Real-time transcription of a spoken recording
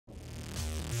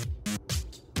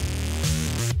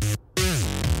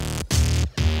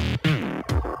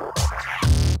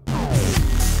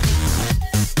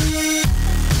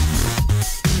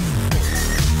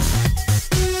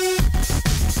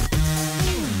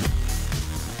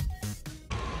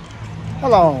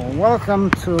Hello,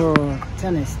 welcome to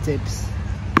Tennis Tips.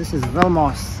 This is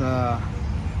Vilmos,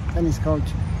 tennis coach.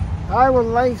 I would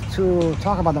like to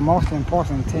talk about the most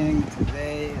important thing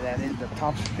today, that is the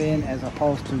top spin, as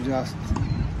opposed to just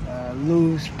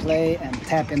loose play and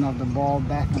tapping of the ball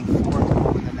back and forth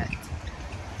over the net.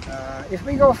 If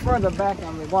we go further back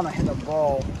and we want to hit a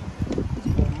ball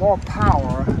with more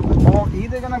power, the ball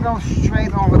either going to go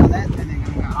straight over the net and then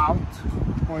going to go out,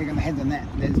 or you're going to hit the net.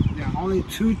 There are only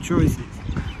two choices.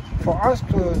 For us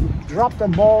to drop the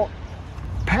ball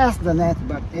past the net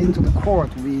but into the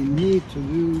court, we need to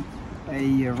do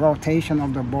a rotation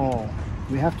of the ball.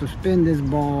 We have to spin this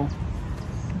ball,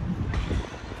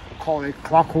 call it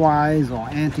clockwise or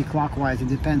anti-clockwise, it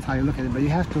depends how you look at it, but you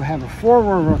have to have a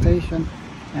forward rotation,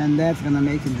 and that's going to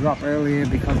make it drop earlier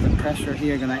because the pressure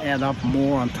here is going to add up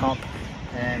more on top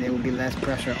and it will be less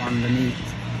pressure underneath.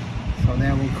 So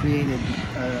that will create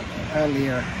an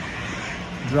earlier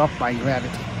drop by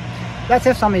gravity. Let's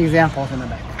have some examples in the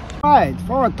back. Alright,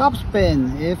 for a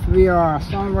topspin, if we are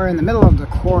somewhere in the middle of the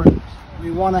court,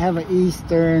 we want to have an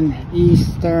eastern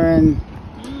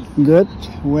grip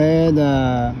where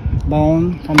the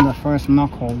bone from the first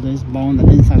knuckle, this bone, the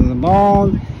inside of the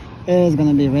bone, is going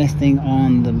to be resting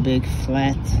on the big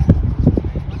flat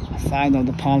side of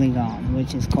the polygon,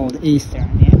 which is called eastern.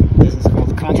 Yeah? This is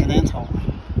called continental.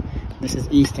 This is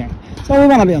eastern. So we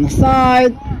want to be on the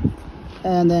side,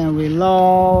 and then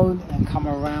reload and come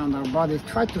around our body.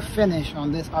 Try to finish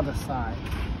on this other side.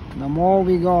 The more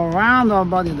we go around our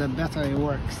body, the better it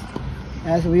works.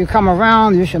 As you come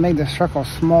around, you should make the circle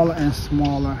smaller and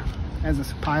smaller as a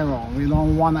spiral. We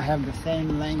don't want to have the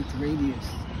same length radius.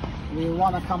 We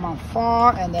want to come on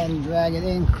far and then drag it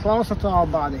in closer to our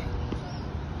body.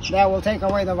 That will take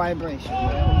away the vibration.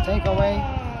 That will take away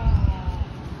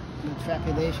the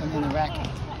trepidation in the racket.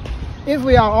 If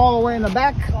we are all the way in the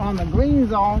back on the green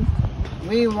zone,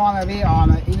 we want to be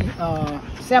on a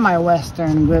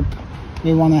semi-western grip.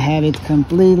 We want to have it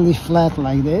completely flat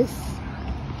like this.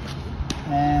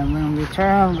 And when we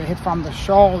turn, we hit from the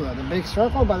shoulder, the big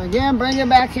circle, but again, bring it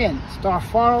back in. Start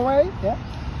far away, yeah.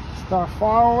 Start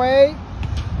far away,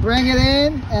 bring it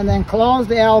in, and then close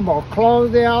the elbow.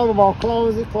 Close the elbow,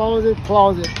 close it, close it,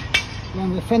 close it.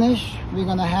 When we finish, we're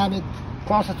going to have it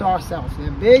closer to ourselves.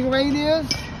 A big radius,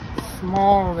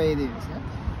 small radius, yeah?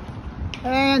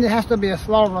 And it has to be a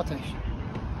slow rotation.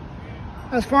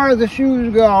 As far as the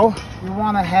shoes go, you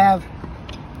want to have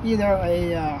either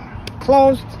a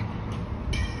closed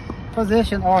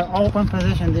position or an open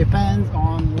position, depends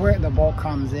on where the ball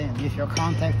comes in. If your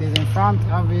contact is in front,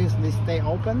 obviously stay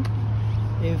open.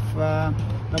 If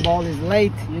the ball is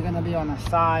late, you're going to be on the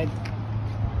side.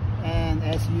 And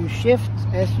as you shift,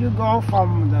 as you go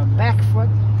from the back foot,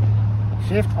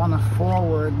 shift on a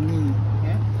forward knee.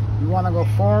 Yeah? You want to go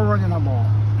forward in the ball.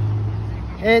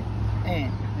 Hit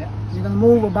in. Yeah? You're going to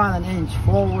move about an inch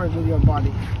forward with your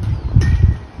body.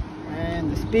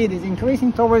 And the speed is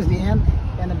increasing towards the end.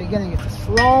 In the beginning, it's a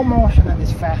slow motion and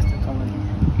it's faster towards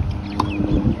the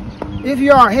end. If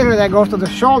you are a hitter that goes to the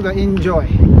shoulder, enjoy.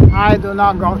 I do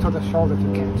not go to the shoulder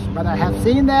to catch, but I have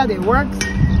seen that it works.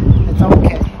 It's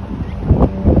okay.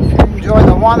 If you enjoy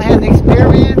the one-hand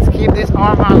experience, keep this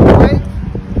arm out of the way.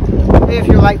 If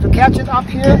you like to catch it up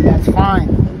here, that's fine.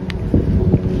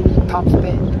 Top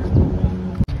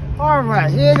spin.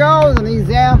 Alright, here goes an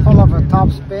example of a top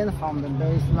spin from the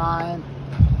baseline.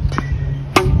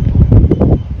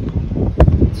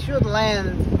 It should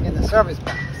land in the service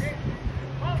box.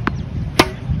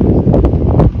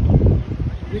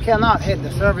 You cannot hit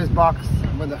the service box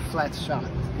with a flat shot.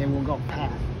 It will go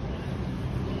past.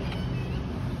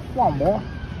 One more.